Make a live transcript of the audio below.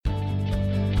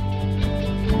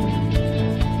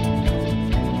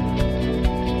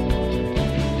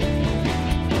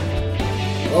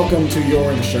Welcome to your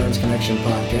Insurance Connection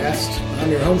podcast. I'm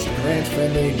your host, Grant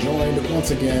Finley, joined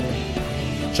once again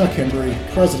Chuck Hembree,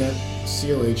 President,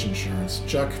 CLH Insurance.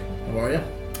 Chuck, how are you?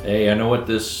 Hey, I know what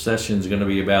this session is going to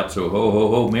be about, so ho, ho,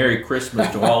 ho, Merry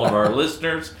Christmas to all of our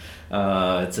listeners.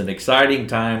 It's an exciting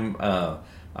time.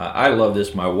 I love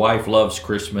this. My wife loves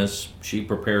Christmas. She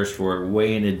prepares for it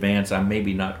way in advance. I'm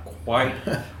maybe not quite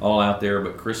all out there,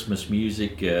 but Christmas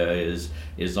music is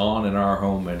on in our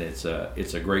home, and it's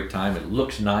a great time. It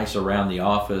looks nice around the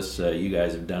office. You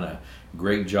guys have done a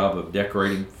great job of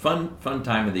decorating. Fun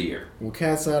time of the year. Well,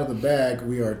 cat's out of the bag.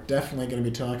 We are definitely going to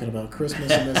be talking about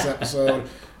Christmas in this episode.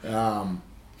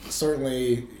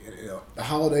 Certainly, the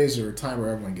holidays are a time where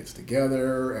everyone gets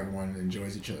together, everyone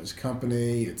enjoys each other's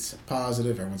company, it's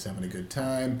positive, everyone's having a good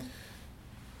time.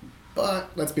 But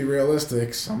let's be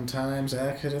realistic, sometimes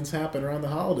accidents happen around the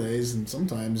holidays, and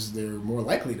sometimes they're more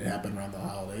likely to happen around the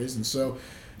holidays. And so,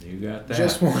 you got that.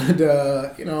 Just wanted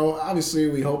to, obviously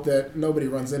we hope that nobody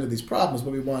runs into these problems,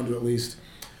 but we wanted to at least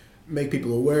make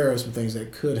people aware of some things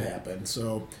that could happen.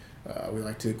 So we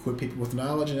like to equip people with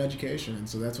knowledge and education, and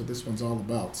so that's what this one's all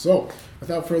about. So,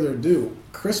 without further ado,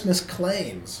 Christmas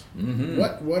claims. Mm-hmm.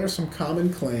 What are some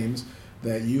common claims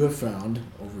that you have found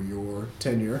over your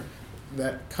tenure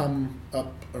that come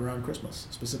up around Christmas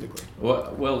specifically?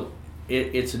 Well,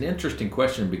 it's an interesting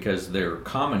question because they're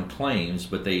common claims,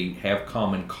 but they have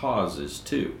common causes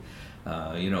too.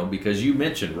 Because you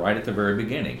mentioned right at the very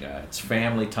beginning, it's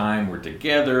family time, we're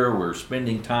together, we're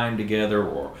spending time together,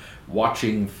 we're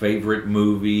watching favorite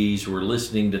movies, we're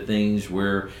listening to things,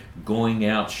 we're going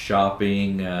out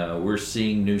shopping, we're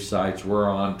seeing new sites, we're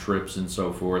on trips and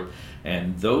so forth.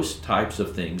 And those types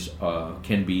of things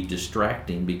can be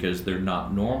distracting because they're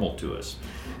not normal to us.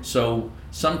 So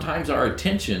sometimes our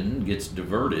attention gets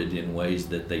diverted in ways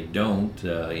that they don't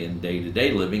in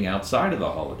day-to-day living outside of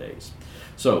the holidays.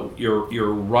 So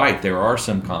you're right, there are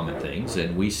some common things,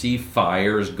 and we see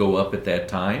fires go up at that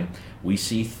time. We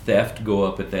see theft go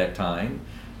up at that time,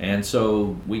 and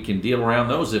so we can deal around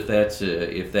those if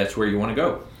that's where you want to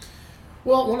go.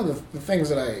 Well, one of the things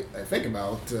that I think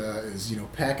about is,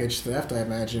 package theft. I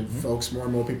imagine folks, more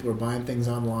and more people are buying things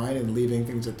online and leaving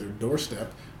things at their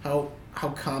doorstep. How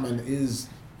common is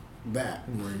that,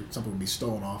 where something would be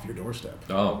stolen off your doorstep?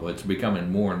 Oh, well, it's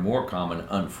becoming more and more common,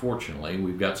 unfortunately.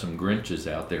 We've got some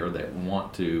Grinches out there that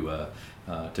want to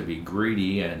be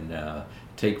greedy and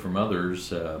take from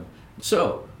others.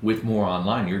 So, with more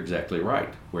online, you're exactly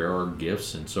right. Where are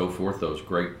gifts and so forth, those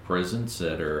great presents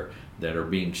that are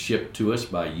being shipped to us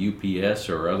by UPS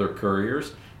or other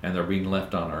couriers, and they're being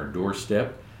left on our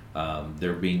doorstep.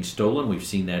 They're being stolen. We've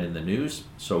seen that in the news.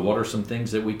 So what are some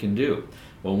things that we can do?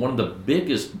 Well, one of the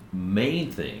biggest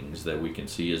main things that we can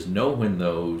see is know when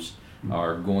those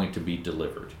are going to be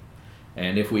delivered.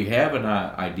 And if we have an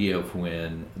idea of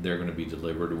when they're going to be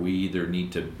delivered, we either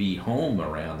need to be home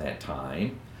around that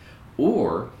time,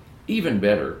 or even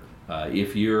better,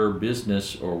 if your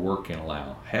business or work can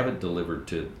allow, have it delivered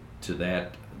to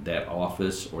that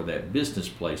office or that business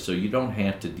place so you don't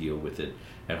have to deal with it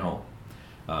at home.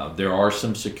 There are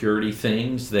some security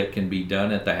things that can be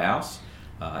done at the house,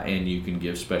 and you can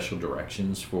give special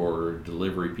directions for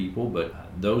delivery people, but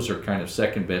those are kind of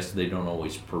second best. They don't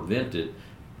always prevent it.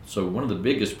 So one of the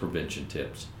biggest prevention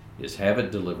tips is have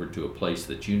it delivered to a place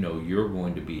that you know you're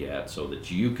going to be at so that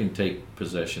you can take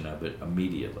possession of it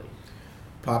immediately.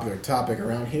 Popular topic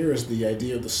around here is the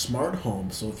idea of the smart home.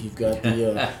 So if you've got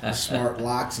the smart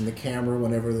locks and the camera,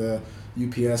 whenever the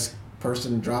UPS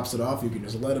person drops it off, you can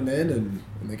just let them in and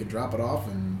they can drop it off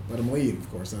and let them leave. Of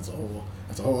course, that's a whole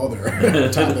other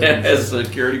topic. That's a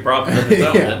security problem in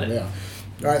itself, isn't it? Yeah.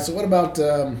 All right. So what about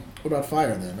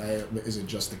fire then? Is it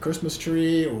just the Christmas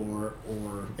tree or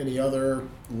any other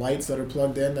lights that are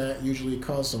plugged in that usually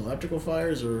cause some electrical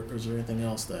fires, or is there anything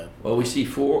else that? Well, we see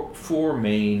four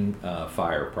main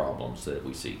fire problems that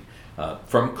we see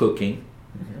from cooking.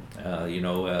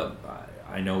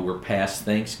 I know we're past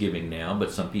Thanksgiving now,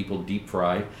 but some people deep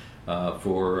fry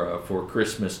for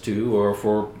Christmas too, or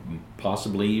for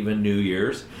possibly even New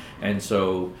Year's. And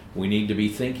so we need to be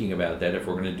thinking about that. If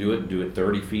we're going to do it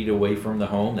 30 feet away from the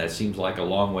home. That seems like a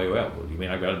long way. Well, you mean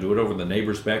I've got to do it over the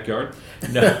neighbor's backyard?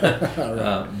 No,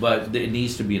 right. But it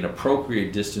needs to be an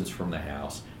appropriate distance from the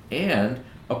house and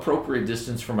appropriate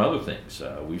distance from other things.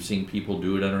 We've seen people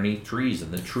do it underneath trees,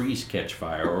 and the trees catch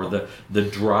fire, or the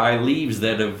dry leaves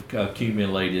that have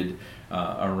accumulated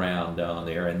around down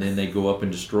there, and then they go up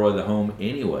and destroy the home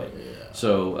anyway. Yeah.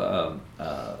 So,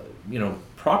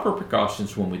 proper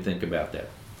precautions when we think about that.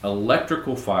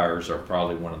 Electrical fires are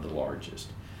probably one of the largest.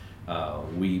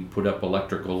 We put up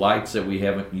electrical lights that we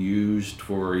haven't used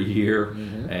for a year,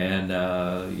 and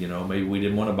maybe we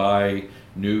didn't want to buy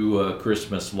new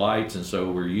Christmas lights, and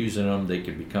so we're using them. They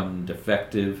can become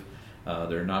defective.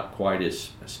 They're not quite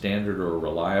as standard or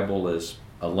reliable as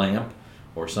a lamp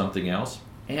or something else.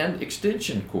 And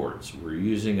extension cords. We're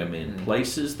using them in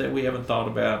places that we haven't thought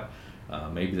about.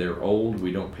 Maybe they're old.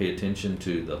 We don't pay attention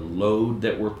to the load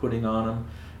that we're putting on them.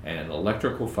 And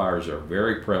electrical fires are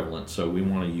very prevalent, so we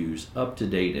want to use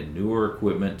up-to-date and newer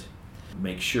equipment.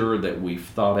 Make sure that we've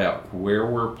thought out where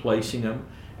we're placing them,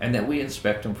 and that we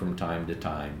inspect them from time to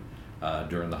time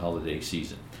during the holiday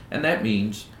season. And that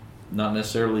means not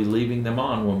necessarily leaving them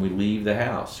on when we leave the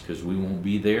house, because we won't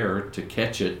be there to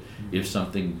catch it if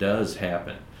something does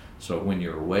happen. So when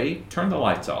you're away, turn the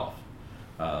lights off.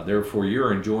 They're for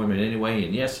your enjoyment anyway,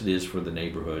 and yes, it is for the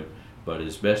neighborhood, but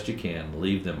as best you can,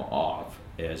 leave them off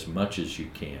as much as you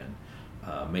can.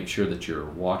 Make sure that you're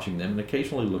watching them and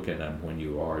occasionally look at them when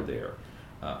you are there.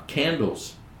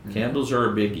 Candles. Candles are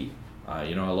a biggie.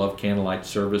 I love candlelight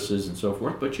services and so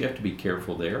forth, but you have to be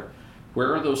careful there.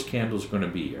 Where are those candles going to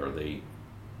be? Are they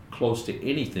close to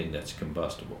anything that's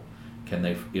combustible?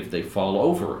 If they fall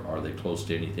over, are they close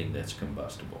to anything that's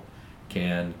combustible?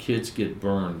 Can kids get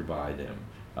burned by them,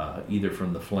 either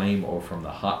from the flame or from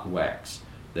the hot wax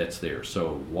that's there?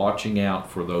 So watching out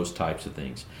for those types of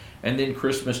things. And then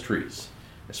Christmas trees,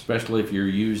 especially if you're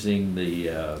using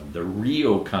the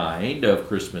real kind of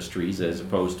Christmas trees as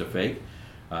opposed to fake,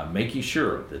 making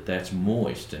sure that that's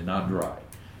moist and not dry.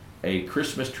 A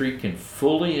Christmas tree can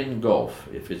fully engulf,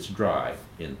 if it's dry,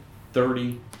 in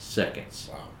 30 seconds.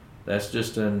 Wow. That's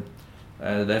just a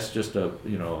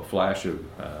flash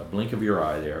of blink of your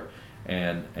eye there,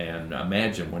 and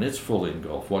imagine when it's fully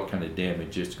engulfed what kind of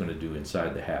damage it's going to do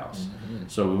inside the house.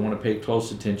 So we want to pay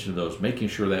close attention to those, making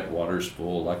sure that water's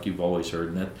full, like you've always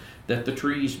heard, and that the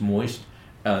tree's moist,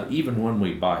 even when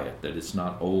we buy it, that it's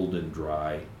not old and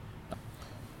dry.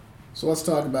 So let's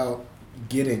talk about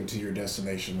getting to your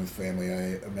destination with family.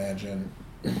 I imagine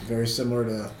very similar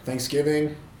to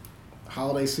Thanksgiving,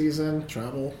 holiday season,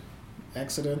 travel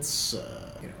accidents.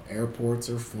 Airports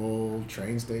are full,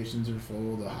 train stations are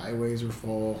full, the highways are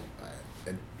full.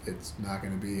 It's not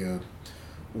going to be a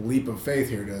leap of faith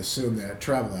here to assume that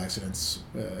travel accidents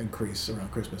increase around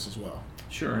Christmas as well.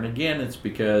 Sure, and again, it's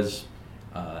because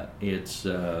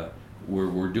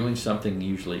we're doing something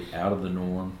usually out of the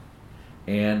norm,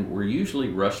 and we're usually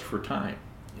rushed for time.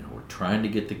 We're trying to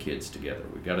get the kids together.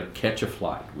 We've got to catch a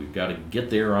flight. We've got to get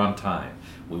there on time.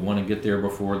 We want to get there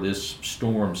before this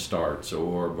storm starts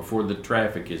or before the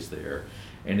traffic is there.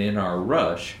 And in our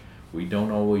rush, we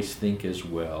don't always think as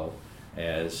well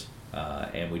as,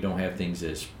 and we don't have things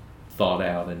as thought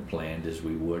out and planned as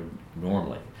we would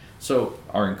normally. So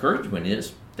our encouragement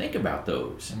is think about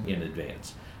those in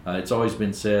advance. It's always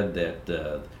been said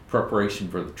that preparation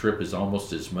for the trip is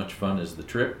almost as much fun as the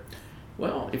trip.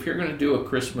 Well, if you're going to do a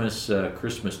Christmas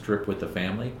trip with the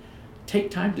family, take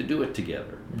time to do it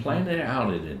together. Plan it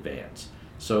out in advance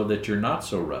so that you're not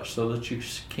so rushed, so that you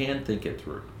can think it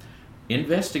through.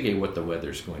 Investigate what the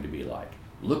weather's going to be like.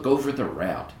 Look over the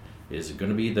route. Is it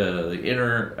going to be the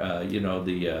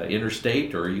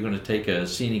interstate, or are you going to take a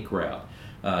scenic route?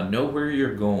 Know where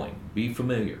you're going. Be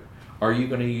familiar. Are you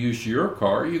going to use your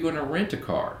car, or are you going to rent a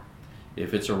car?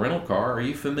 If it's a rental car, are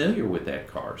you familiar with that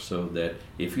car so that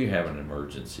if you have an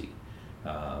emergency,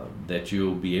 that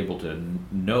you'll be able to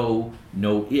know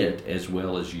it as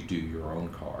well as you do your own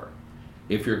car?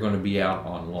 If you're going to be out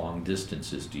on long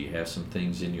distances, do you have some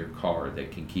things in your car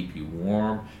that can keep you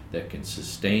warm, that can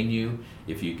sustain you?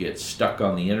 If you get stuck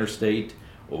on the interstate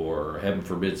or, heaven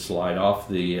forbid, slide off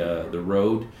the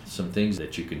road, some things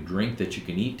that you can drink, that you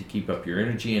can eat to keep up your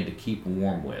energy and to keep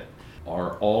warm with.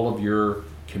 Are all of your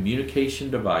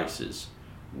communication devices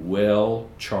well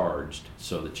charged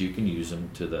so that you can use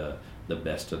them to the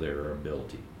best of their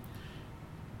ability?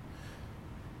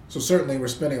 So certainly we're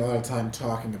spending a lot of time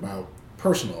talking about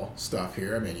personal stuff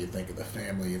here. I mean, you think of the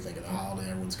family, you think of the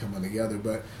holiday, everyone's coming together,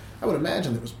 but I would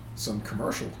imagine there was some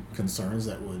commercial concerns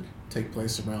that would take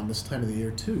place around this time of the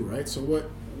year too, right? So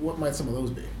what might some of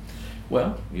those be?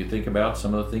 Well, you think about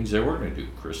some of the things that we're going to do.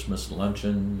 Christmas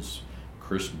luncheons,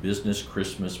 business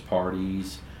Christmas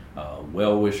parties,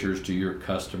 well-wishers to your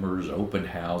customers, open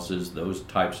houses, those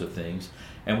types of things.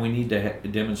 And we need to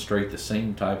demonstrate the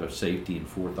same type of safety and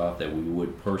forethought that we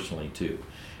would personally too.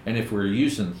 And if we're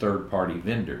using third-party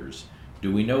vendors,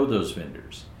 do we know those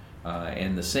vendors?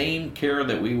 And the same care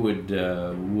that we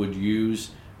would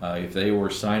use if they were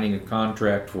signing a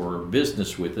contract for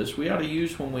business with us, we ought to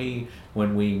use when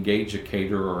we engage a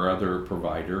caterer or other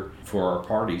provider for our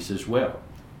parties as well.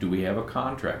 Do we have a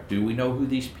contract? Do we know who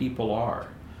these people are?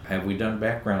 Have we done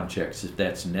background checks if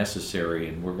that's necessary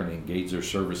and we're going to engage their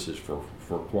services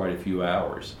for quite a few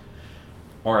hours?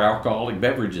 Are alcoholic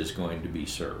beverages going to be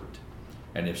served?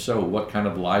 And if so, what kind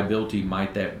of liability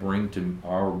might that bring to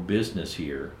our business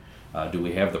here? Do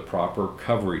we have the proper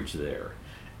coverage there?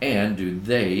 And do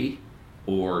they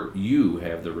or you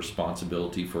have the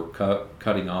responsibility for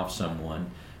cutting off someone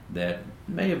that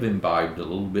may have imbibed a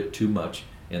little bit too much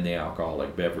in the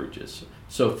alcoholic beverages?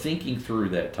 So thinking through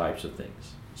that types of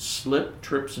things. Slip,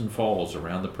 trips, and falls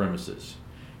around the premises.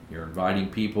 You're inviting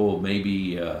people,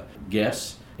 maybe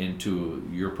guests, into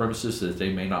your premises that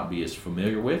they may not be as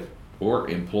familiar with, or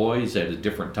employees at a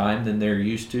different time than they're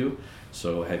used to.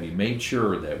 So have you made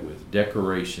sure that with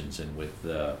decorations and with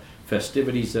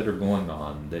festivities that are going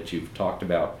on, that you've talked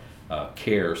about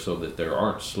care so that there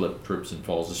aren't slip, trips, and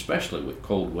falls, especially with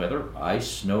cold weather, ice,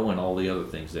 snow, and all the other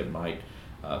things that might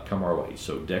come our way.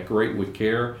 So decorate with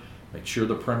care. Make sure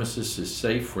the premises is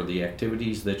safe for the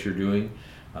activities that you're doing.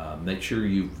 Make sure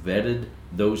you've vetted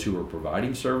those who are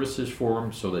providing services for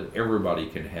them so that everybody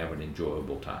can have an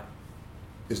enjoyable time.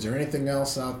 Is there anything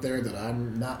else out there that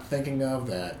I'm not thinking of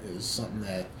that is something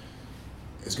that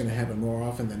is going to happen more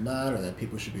often than not, or that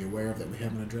people should be aware of that we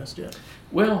haven't addressed yet?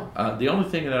 Well, the only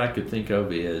thing that I could think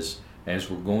of is, as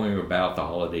we're going about the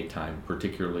holiday time,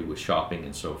 particularly with shopping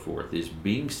and so forth, is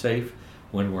being safe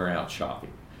when we're out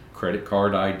shopping. Credit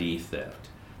card ID theft.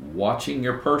 Watching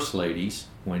your purse, ladies,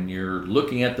 when you're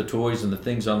looking at the toys and the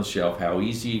things on the shelf, how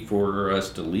easy for us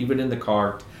to leave it in the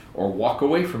cart or walk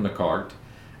away from the cart,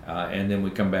 and then we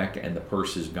come back and the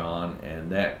purse is gone,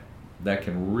 and that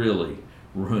can really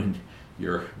ruin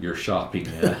your shopping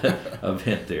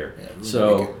event there. Yeah,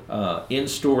 so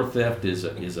in-store theft is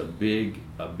a big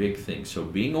thing. So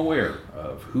being aware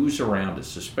of who's around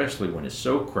us, especially when it's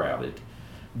so crowded,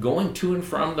 going to and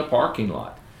from the parking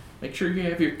lot. Make sure you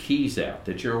have your keys out,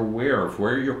 that you're aware of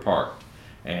where you're parked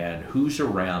and who's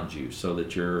around you, so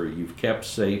that you've kept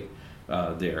safe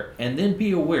there. And then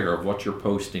be aware of what you're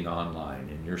posting online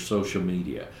in your social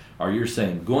media. Are you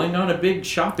saying going on a big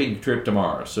shopping trip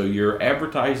tomorrow? So you're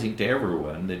advertising to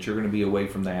everyone that you're going to be away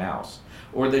from the house,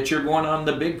 or that you're going on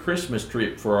the big Christmas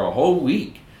trip for a whole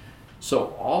week.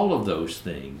 So all of those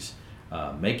things,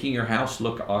 making your house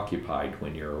look occupied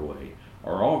when you're away,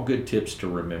 are all good tips to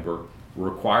remember.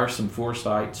 Require some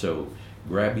foresight, so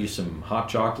grab you some hot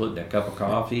chocolate and a cup of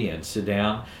coffee and sit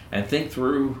down and think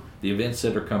through the events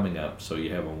that are coming up so you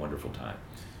have a wonderful time.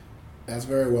 That's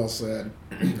very well said,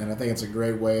 and I think it's a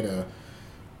great way to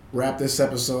wrap this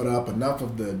episode up. Enough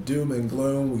of the doom and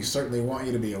gloom. We certainly want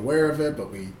you to be aware of it, but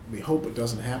we hope it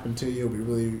doesn't happen to you. We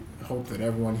really hope that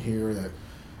everyone here that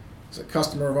is a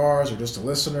customer of ours or just a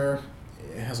listener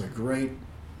has a great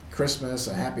Christmas,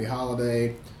 a happy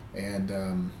holiday,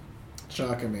 and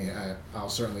Chuck, I mean, I'll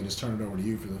certainly just turn it over to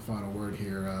you for the final word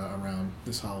here around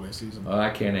this holiday season. I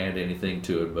can't add anything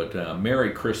to it, but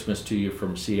Merry Christmas to you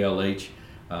from CLH.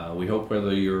 We hope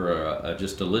whether you're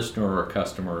just a listener or a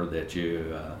customer that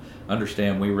you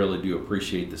understand we really do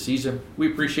appreciate the season. We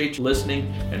appreciate you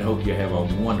listening and hope you have a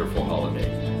wonderful holiday.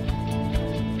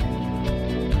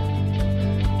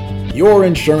 Your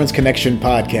Insurance Connection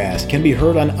podcast can be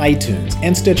heard on iTunes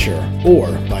and Stitcher,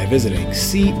 or by visiting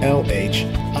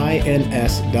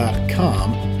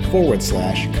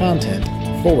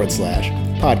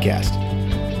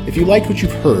clhins.com/content/podcast. If you like what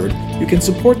you've heard, you can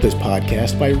support this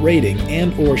podcast by rating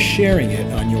and or sharing it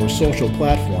on your social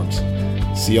platforms.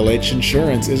 CLH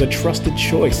Insurance is a trusted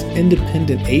choice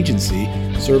independent agency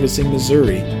servicing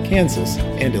Missouri, Kansas,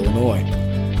 and Illinois.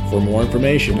 For more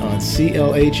information on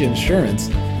CLH Insurance,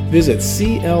 visit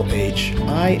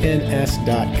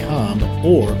clhins.com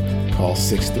or call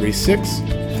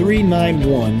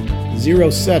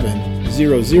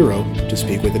 636-391-0700 to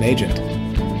speak with an agent.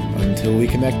 Until we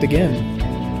connect again,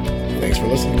 thanks for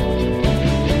listening.